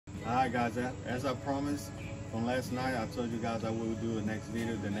Alright guys, as I promised from last night, I told you guys I will do the next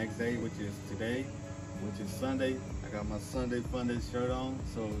video the next day, which is today, which is Sunday. I got my Sunday Funday shirt on,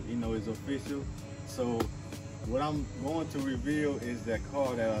 so you know it's official. So what I'm going to reveal is that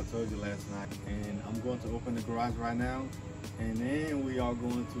car that I told you last night, and I'm going to open the garage right now, and then we are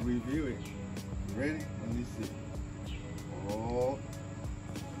going to review it. You ready? Let me see. Oh,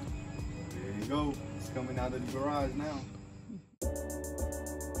 there you go. It's coming out of the garage now.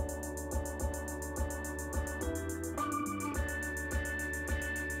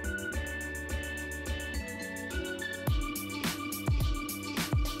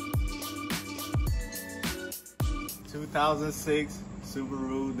 2006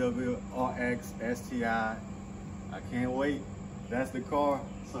 Subaru WRX STI. I can't wait. That's the car.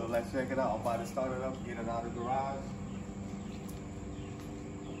 So let's check it out. I'm about to start it up, get it out of the garage.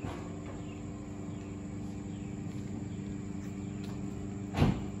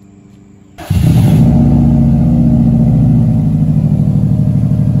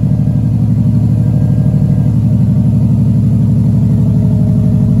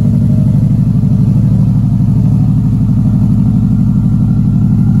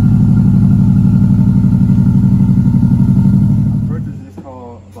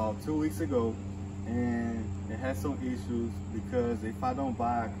 Ago, and it has some issues, because if I don't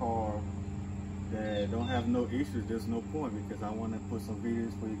buy a car that don't have no issues, there's no point, because I want to put some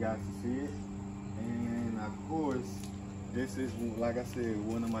videos for you guys to see it. And of course, this is, like I said,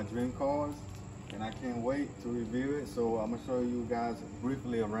 one of my dream cars, and I can't wait to review it. So I'm gonna show you guys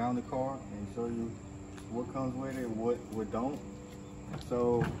briefly around the car and show you what comes with it, what don't.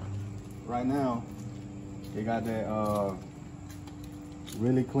 So right now they got that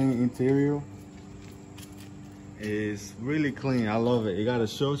really clean interior. It's really clean. I love it. It got a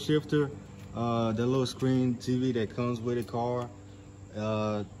show shifter, the little screen TV that comes with the car.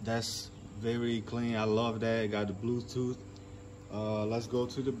 That's very clean. I love that. It got the Bluetooth. Let's go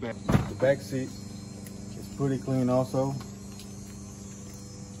to the back. The back seat is pretty clean also.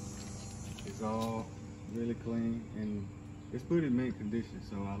 It's all really clean, and it's pretty mint condition,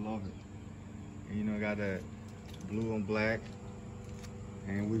 so I love it. And you know, it got that blue on black.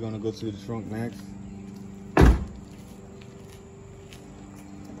 And we're gonna go to the trunk next.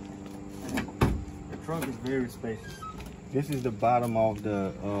 The trunk is very spacious. This is the bottom of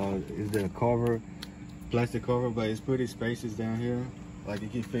the cover, plastic cover, but it's pretty spacious down here. Like you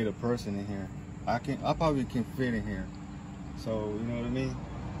can fit a person in here. I probably can fit in here. So you know what I mean?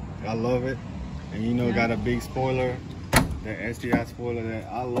 I love it. And you know, it got a big spoiler, the STI spoiler. That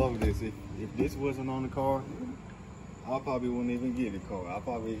I love this. If this wasn't on the car, I probably wouldn't even get the car. I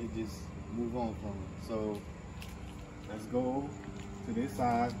probably just move on from it. So let's go to this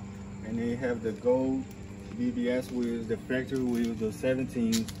side, and they have the gold BBS wheels, the factory wheels, the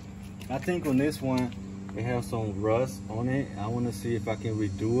 17. I think on this one it has some rust on it. I want to see if I can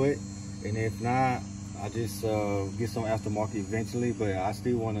redo it, and if not, I just get some aftermarket eventually. But I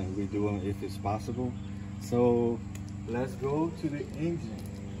still want to redo it if it's possible. So let's go to the engine.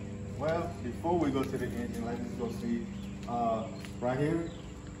 Well, before we go to the engine, let's just go see right here.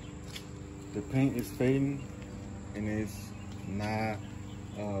 The paint is fading, and it's not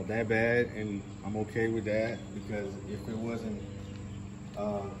that bad, and I'm okay with that, because if it wasn't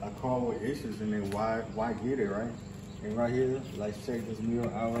a car with issues, then why get it, right? And right here, let's check this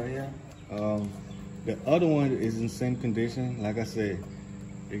mirror out right here. The other one is in the same condition. Like I said,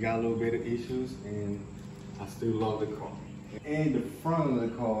 it got a little bit of issues, and I still love the car. In the front of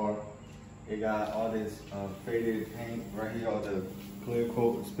the car, it got all this faded paint right here, all the clear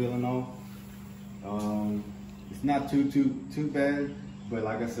coat spilling off. It's not too bad, but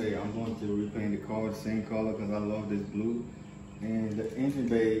like I say, I'm going to repaint the car the same color, because I love this blue. And the engine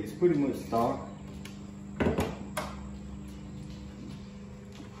bay is pretty much stock.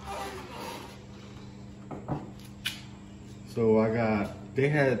 So they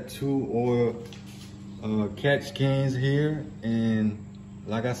had 2 oil catch cans here, and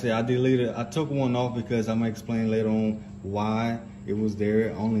like I said, I took one off because I'm gonna explain later on why it was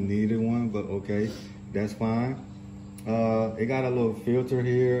there. I only needed one, but okay, that's fine. It got a little filter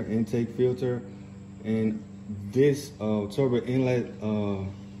here, intake filter, and this turbo inlet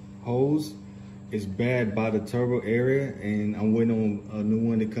hose is bad by the turbo area, and I'm waiting on a new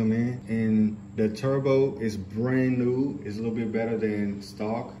one to come in. And the turbo is brand new. It's a little bit better than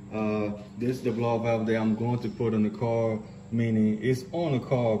stock. This is the blow valve that I'm going to put on the car, meaning it's on the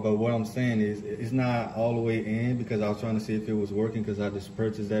car, but what I'm saying is it's not all the way in, because I was trying to see if it was working, because I just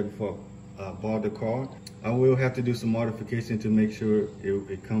purchased that before I bought the car. I will have to do some modification to make sure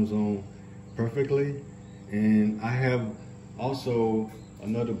it comes on perfectly. And I have also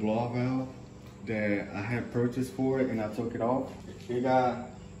another blow valve that I had purchased for it, and I took it off. It got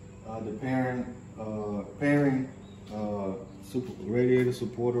the pairing radiator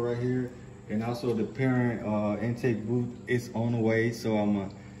supporter right here, and also the parent intake boot is on the way, so I'm gonna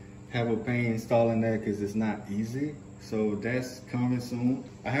have a pain installing that because it's not easy. So that's coming soon.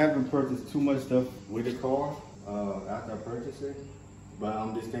 I haven't purchased too much stuff with the car after I purchased it, but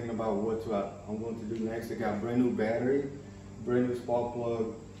I'm just thinking about what I'm going to do next. I got brand new battery, brand new spark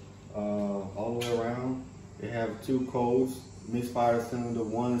plug all the way around. They have 2 codes, misfire cylinder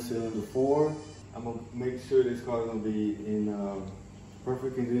 1 and cylinder 4. I'm gonna make sure this car is gonna be in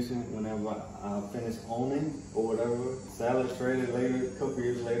perfect condition whenever I finish owning or whatever. Salad traded later, a couple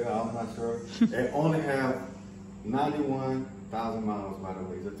years later, I'm not sure. They only have 91,000 miles, by the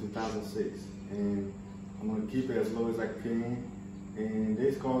way. It's a 2006, and I'm gonna keep it as low as I can. And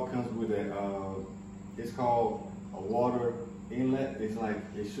this car comes with it's called a water inlet. It's like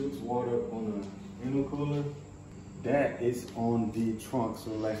it shoots water on the intercooler. That is on the trunk,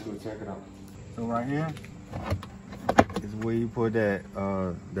 so let's go check it out. So right here is where you put that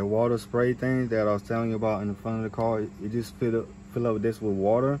the water spray thing that I was telling you about in the front of the car. You just fill up this with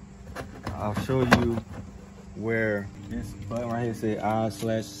water. I'll show you where this button right here says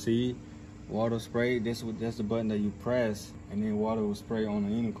R/C water spray. That's the button that you press, and then water will spray on the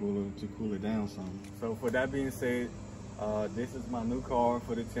intercooler to cool it down some. So for that being said, this is my new car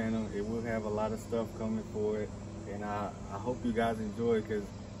for the channel. It will have a lot of stuff coming for it, and I hope you guys enjoy it, because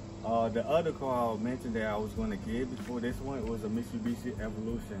the other car I mentioned that I was going to get before this one, it was a Mitsubishi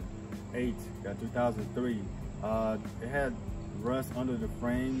Evolution 8, 2003. It had rust under the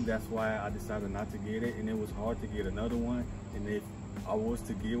frame, that's why I decided not to get it, and it was hard to get another one. And if I was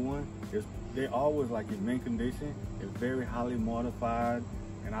to get one, they always like in mint condition. It's very highly modified,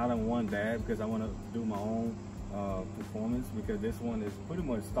 and I don't want that because I want to do my own performance, because this one is pretty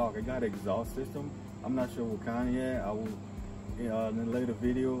much stock. It got an exhaust system. I'm not sure what kind yet. I will in a later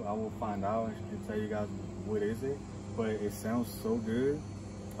video I will find out and tell you guys what is it, but it sounds so good.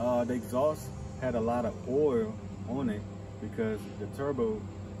 The exhaust had a lot of oil on it because the turbo,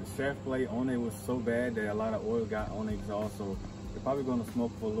 the shaft plate on it was so bad that a lot of oil got on the exhaust, so they're probably going to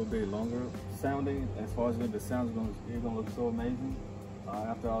smoke for a little bit longer. Sounding, as far as the sound is going to look so amazing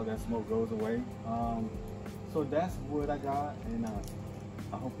after all that smoke goes away. So that's what I got, and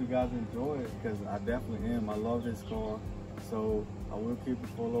I hope you guys enjoy it, because I definitely am. I love this car, so I will keep it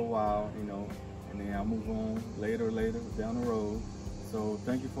for a little while, you know, and then I'll move on later down the road. So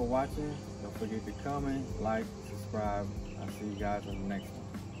thank you for watching. Don't forget to comment, like, subscribe. I'll see you guys on the next one.